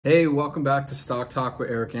Hey, welcome back to Stock Talk with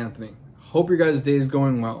Eric Anthony. Hope your guys' day is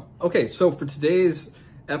going well. Okay, so for today's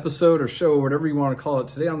episode or show, whatever you want to call it,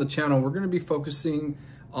 today on the channel, we're going to be focusing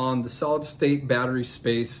on the solid state battery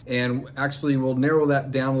space, and actually we'll narrow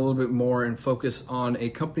that down a little bit more and focus on a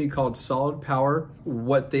company called Solid Power,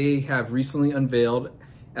 what they have recently unveiled,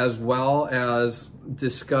 as well as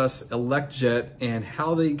discuss Elecjet and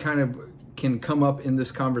how they kind of can come up in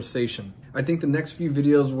this conversation. I think the next few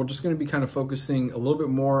videos, we're just going to be kind of focusing a little bit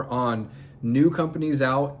more on new companies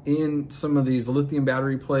out in some of these lithium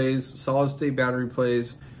battery plays, solid state battery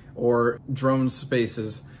plays, or drone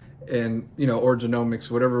spaces, and, or genomics,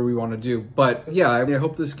 whatever we want to do. But yeah, I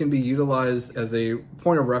hope this can be utilized as a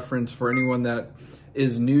point of reference for anyone that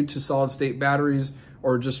is new to solid state batteries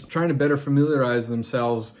or just trying to better familiarize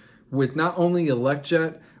themselves with not only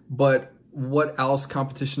Elecjet, but what else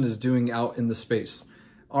competition is doing out in the space.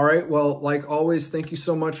 All right, well, like always, thank you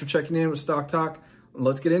so much for checking in with Stock Talk.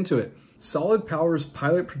 Let's get into it. Solid Power's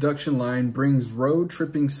pilot production line brings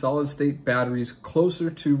road-tripping solid-state batteries closer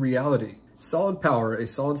to reality. Solid Power, a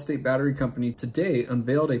solid-state battery company, today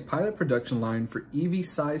unveiled a pilot production line for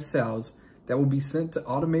EV-sized cells that will be sent to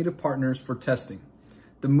automotive partners for testing.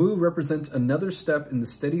 The move represents another step in the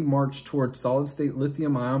steady march towards solid-state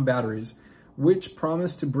lithium-ion batteries, which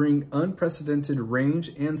promise to bring unprecedented range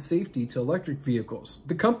and safety to electric vehicles.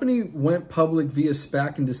 The company went public via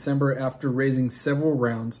SPAC in December after raising several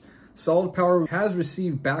rounds. Solid Power has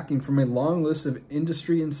received backing from a long list of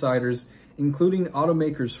industry insiders, including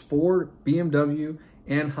automakers Ford, BMW,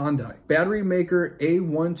 and Hyundai, battery maker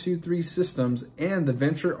A123 Systems, and the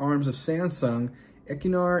venture arms of Samsung,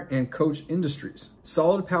 Equinor, and Koch Industries.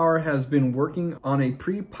 Solid Power has been working on a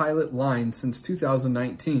pre-pilot line since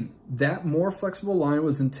 2019. That more flexible line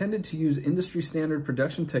was intended to use industry standard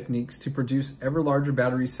production techniques to produce ever larger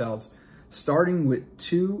battery cells, starting with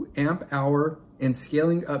 2 amp hour and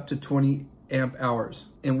scaling up to 20 amp hours.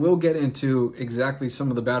 And we'll get into exactly some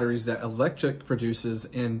of the batteries that Elecjet produces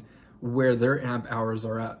and where their amp hours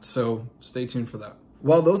are at. So stay tuned for that.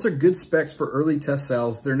 While those are good specs for early test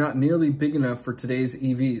cells, they're not nearly big enough for today's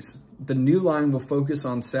EVs. The new line will focus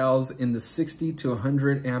on cells in the 60 to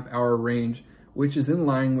 100 amp hour range, which is in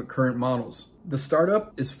line with current models. The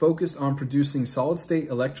startup is focused on producing solid-state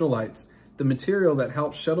electrolytes, the material that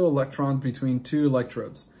helps shuttle electrons between two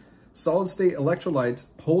electrodes. Solid-state electrolytes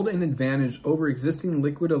hold an advantage over existing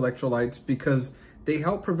liquid electrolytes because they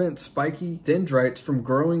help prevent spiky dendrites from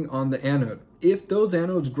growing on the anode. If those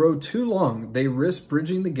anodes grow too long, they risk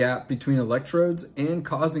bridging the gap between electrodes and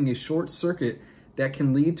causing a short circuit that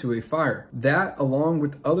can lead to a fire. That, along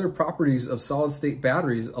with other properties of solid-state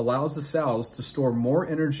batteries, allows the cells to store more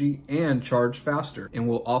energy and charge faster. And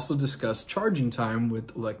we'll also discuss charging time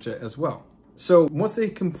with Elecjet as well. So once they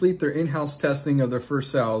complete their in-house testing of their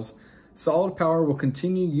first cells, Solid Power will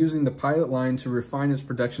continue using the pilot line to refine its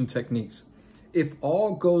production techniques. If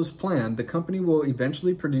all goes planned, the company will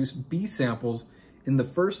eventually produce B samples in the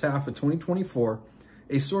first half of 2024,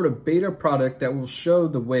 a sort of beta product that will show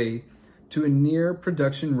the way to a near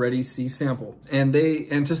production ready C sample. And they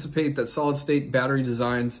anticipate that solid state battery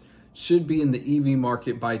designs should be in the EV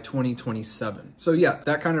market by 2027. So yeah,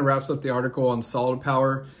 that kind of wraps up the article on Solid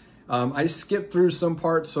Power. I skipped through some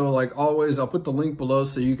parts, so like always, I'll put the link below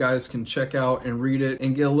so you guys can check out and read it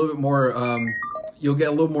and get a little bit more, you'll get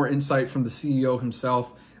a little more insight from the CEO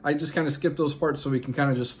himself. I just kind of skipped those parts so we can kind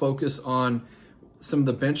of just focus on some of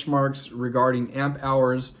the benchmarks regarding amp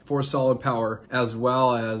hours for Solid Power, as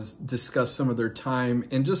well as discuss some of their time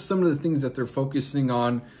and just some of the things that they're focusing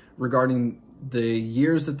on regarding the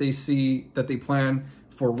years that they see, that they plan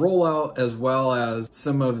for rollout, as well as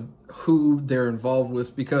some of who they're involved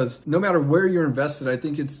with, because no matter where you're invested, I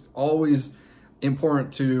think it's always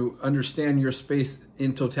important to understand your space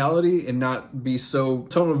in totality and not be so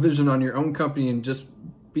tunnel vision on your own company, and just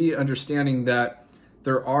be understanding that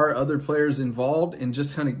there are other players involved, and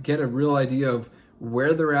just kind of get a real idea of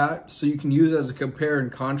where they're at so you can use it as a compare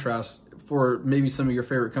and contrast for maybe some of your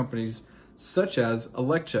favorite companies, such as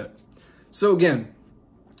Elecjet. So again,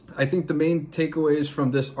 I think the main takeaways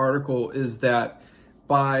from this article is that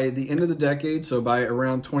by the end of the decade, so by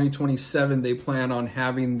around 2027, they plan on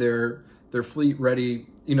having their fleet ready,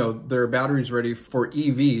 their batteries ready for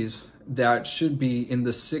EVs that should be in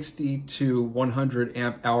the 60 to 100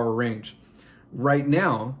 amp hour range. Right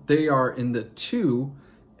now, they are in the 2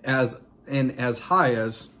 as high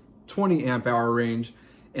as 20 amp hour range,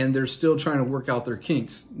 and they're still trying to work out their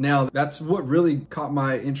kinks. Now, that's what really caught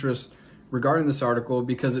my interest regarding this article,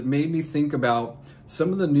 because it made me think about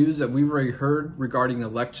some of the news that we've already heard regarding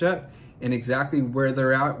Elecjet and exactly where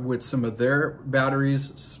they're at with some of their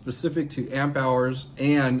batteries specific to amp hours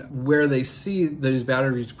and where they see those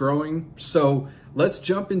batteries growing. So let's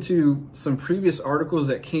jump into some previous articles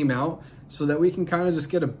that came out so that we can kind of just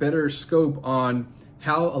get a better scope on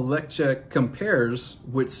how Elecjet compares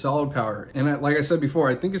with solid power. And like I said before,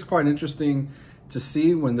 I think it's quite interesting to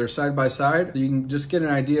see when they're side by side. You can just get an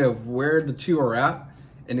idea of where the two are at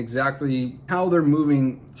and exactly how they're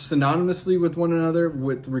moving synonymously with one another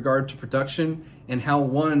with regard to production, and how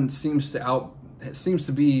one seems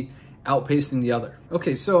to be outpacing the other.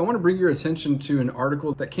 Okay, so I want to bring your attention to an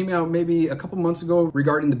article that came out maybe a couple months ago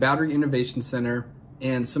regarding the Battery Innovation Center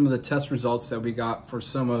and some of the test results that we got for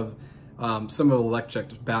some of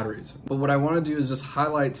Elecjet batteries. But what I want to do is just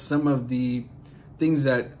highlight some of the things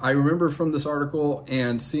that I remember from this article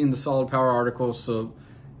and seeing the solid power article, so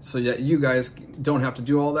that you guys don't have to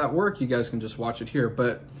do all that work. You guys can just watch it here.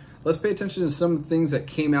 But let's pay attention to some things that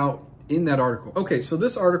came out in that article. Okay, so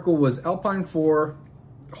this article was Alpine 4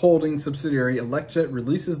 Holding Subsidiary Elecjet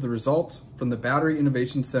releases the results from the Battery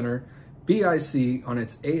Innovation Center BIC on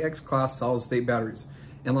its AX class solid state batteries.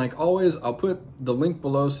 And like always, I'll put the link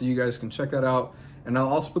below so you guys can check that out. And I'll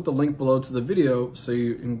also put the link below to the video so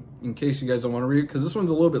you, in case you guys don't want to read it, because this one's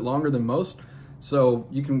a little bit longer than most. So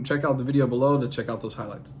you can check out the video below to check out those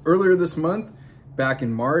highlights. Earlier this month, back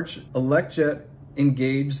in March, Elecjet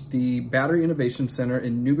engaged the Battery Innovation Center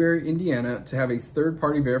in Newberry, Indiana to have a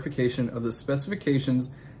third-party verification of the specifications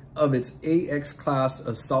of its AX class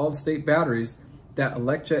of solid-state batteries that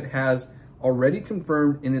Elecjet has already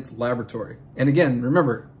confirmed in its laboratory. And again,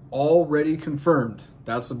 remember, already confirmed.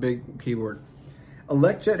 That's a big keyword.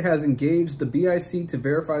 Elecjet has engaged the BIC to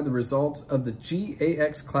verify the results of the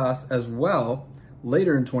GAX class as well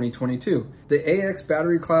later in 2022. The AX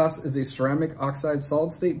battery class is a ceramic oxide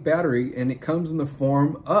solid state battery, and it comes in the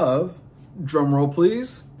form of, drumroll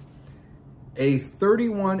please, a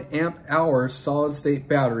 31 amp hour solid state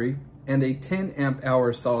battery and a 10 amp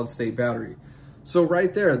hour solid state battery. So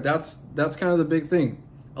right there, that's kind of the big thing.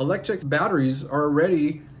 Elecjet batteries are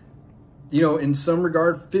already, you know, in some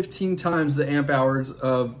regard, 15 times the amp hours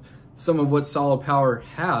of some of what solid power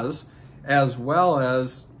has, as well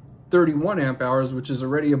as 31 amp hours, which is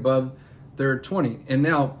already above their 20. And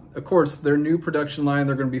now, of course, their new production line,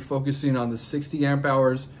 they're going to be focusing on the 60 amp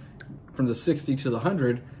hours, from the 60 to the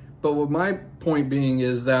 100. But what my point being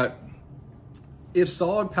is that if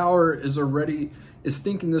solid power is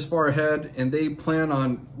thinking this far ahead, and they plan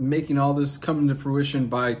on making all this come into fruition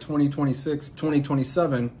by 2026,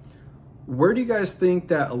 2027, where do you guys think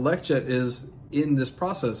that Elecjet is in this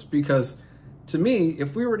process? Because to me,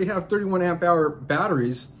 if we already have 31 amp hour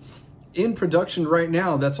batteries in production right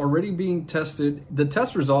now that's already being tested, the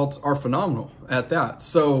test results are phenomenal at that.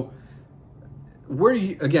 So where do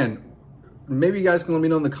you, again, maybe you guys can let me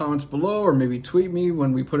know in the comments below, or maybe tweet me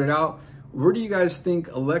when we put it out. Where do you guys think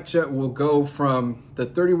Elecjet will go from the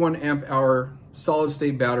 31 amp hour solid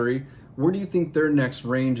state battery? Where do you think their next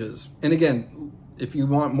range is? And again, if you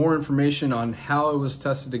want more information on how it was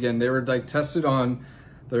tested, again, they were like tested on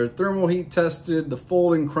their thermal heat tested, the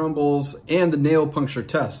fold and crumbles, and the nail puncture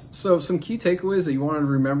test. So some key takeaways that you want to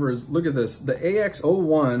remember is, look at this. The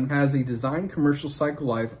AX01 has a design commercial cycle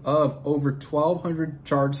life of over 1,200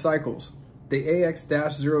 charge cycles. The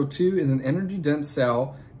AX-02 is an energy dense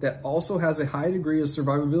cell that also has a high degree of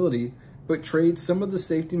survivability, but trades some of the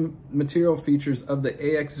safety material features of the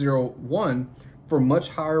AX01 for much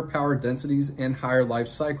higher power densities and higher life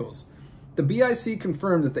cycles. The BIC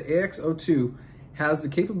confirmed that the AX02 has the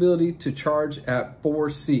capability to charge at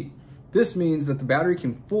 4C. This means that the battery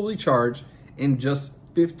can fully charge in just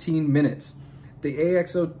 15 minutes. The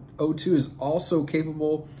AX02 is also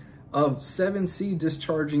capable of 7C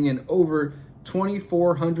discharging in over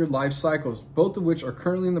 2,400 life cycles, both of which are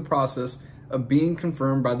currently in the process of being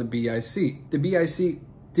confirmed by the BIC. The BIC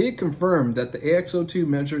did confirm that the AX02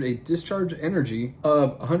 measured a discharge energy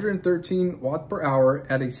of 113 watts per hour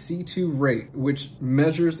at a C2 rate, which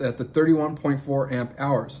measures at the 31.4 amp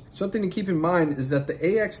hours. Something to keep in mind is that the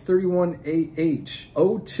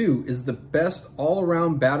AX31AH02 is the best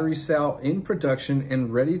all-around battery cell in production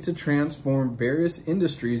and ready to transform various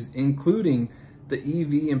industries, including the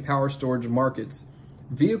EV and power storage markets.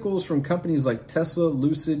 Vehicles from companies like Tesla,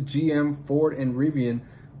 Lucid, GM, Ford, and Rivian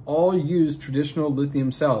all use traditional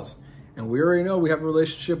lithium cells. And we already know we have a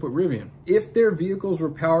relationship with Rivian. If their vehicles were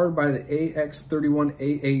powered by the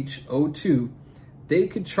AX31AH02, they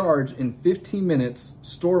could charge in 15 minutes,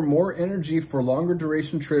 store more energy for longer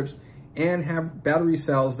duration trips, and have battery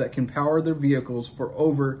cells that can power their vehicles for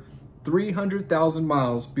over 300,000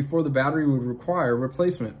 miles before the battery would require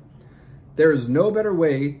replacement. There is no better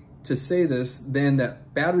way to say this then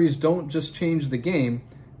that batteries don't just change the game,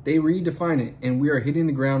 they redefine it, and we are hitting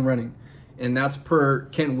the ground running. And that's per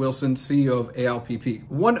Kent Wilson, CEO of ALPP.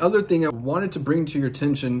 One other thing I wanted to bring to your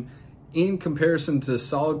attention in comparison to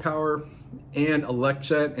Solid Power and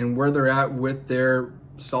Elecjet and where they're at with their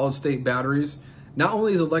solid state batteries. Not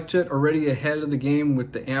only is Elecjet already ahead of the game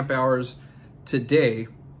with the amp hours today,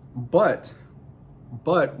 but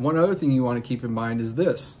one other thing you want to keep in mind is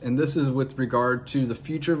this, and this is with regard to the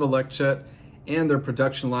future of Elecjet and their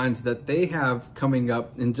production lines that they have coming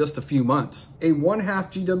up in just a few months. A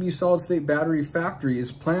 1/2 GW solid state battery factory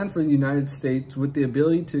is planned for the United States with the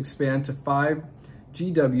ability to expand to 5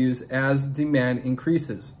 GWs as demand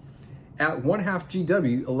increases. At 1/2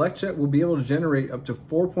 GW, Elecjet will be able to generate up to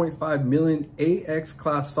 4.5 million AX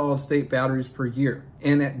class solid state batteries per year.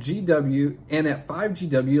 And at 5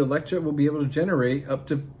 GW, Elecjet will be able to generate up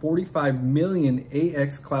to 45 million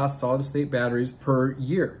AX class solid state batteries per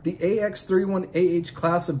year. The AX31AH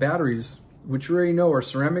class of batteries, which you already know are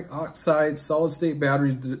ceramic oxide solid state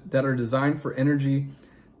batteries that are designed for energy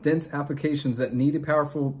dense applications that need a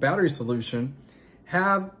powerful battery solution,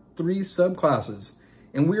 have 3 subclasses.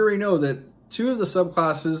 And we already know that 2 of the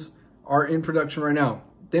subclasses are in production right now.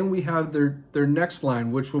 Then we have their next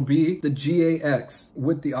line, which will be the GAX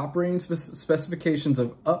with the operating specifications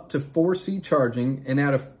of up to 4C charging, and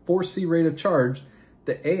at a 4C rate of charge,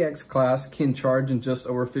 the AX class can charge in just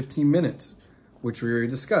over 15 minutes, which we already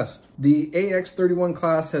discussed. The AX31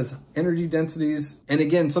 class has energy densities, and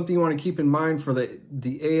again, something you want to keep in mind for the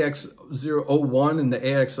AX01 and the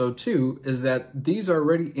AX02 is that these are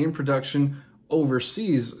already in production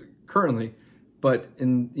overseas currently, but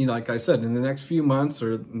like I said, in the next few months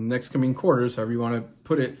or next coming quarters, however you want to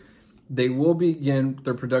put it, they will begin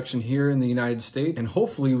their production here in the United States, and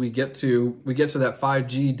hopefully we get to that 5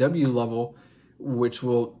 GW level, which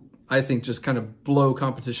will, I think, just kind of blow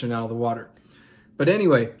competition out of the water. But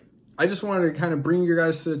anyway, I just wanted to kind of bring your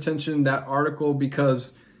guys to attention that article,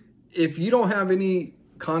 because if you don't have any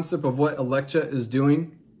concept of what Elecjet is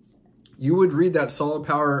doing, you would read that Solid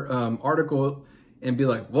Power article and be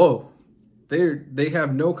like, whoa, they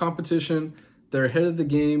have no competition. They're ahead of the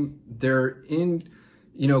game. They're in,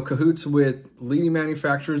 cahoots with leading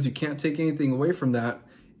manufacturers. You can't take anything away from that.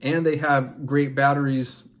 And they have great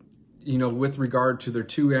batteries, with regard to their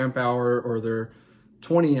 2 amp hour or their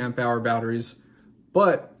 20 amp hour batteries.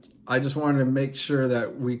 But I just wanted to make sure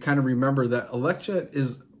that we kind of remember that Elecjet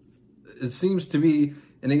it seems to be,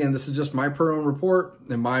 and again, this is just my per own report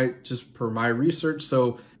and just per my research.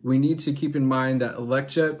 So we need to keep in mind that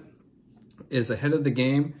Elecjet is ahead of the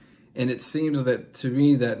game. And it seems that to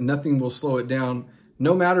me that nothing will slow it down,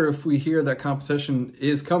 no matter if we hear that competition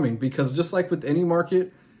is coming, because just like with any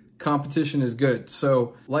market, competition is good.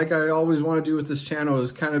 So like I always want to do with this channel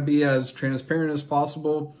is kind of be as transparent as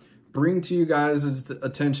possible, bring to you guys'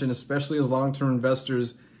 attention, especially as long-term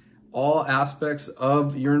investors, all aspects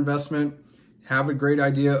of your investment, have a great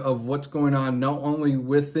idea of what's going on, not only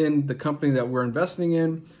within the company that we're investing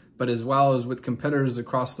in, but as well as with competitors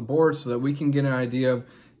across the board, so that we can get an idea of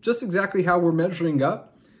just exactly how we're measuring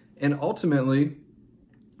up, and ultimately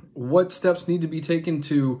what steps need to be taken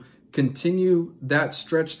to continue that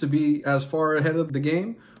stretch to be as far ahead of the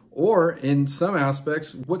game, or in some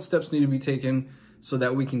aspects, what steps need to be taken so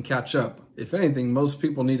that we can catch up. If anything, most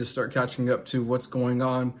people need to start catching up to what's going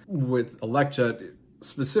on with Elecjet,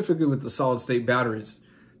 specifically with the solid state batteries.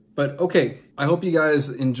 But okay, I hope you guys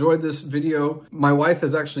enjoyed this video. My wife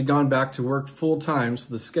has actually gone back to work full time,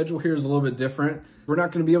 so the schedule here is a little bit different. We're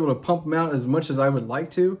not going to be able to pump them out as much as I would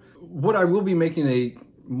like to. What I will be making a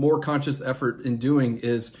more conscious effort in doing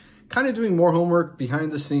is kind of doing more homework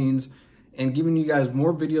behind the scenes and giving you guys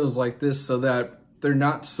more videos like this, so that they're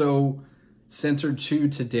not so centered to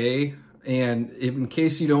today. And in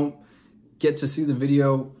case you don't get to see the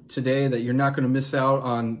video today, that you're not going to miss out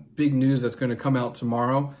on big news that's going to come out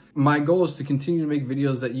tomorrow. My goal is to continue to make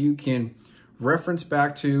videos that you can reference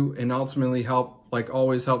back to and ultimately help, like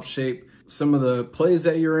always, help shape some of the plays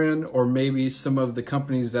that you're in, or maybe some of the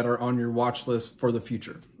companies that are on your watch list for the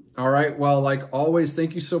future. All right, well, like always,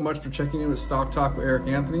 thank you so much for checking in with Stock Talk with Erik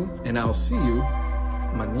Anthony, and I'll see you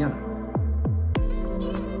mañana.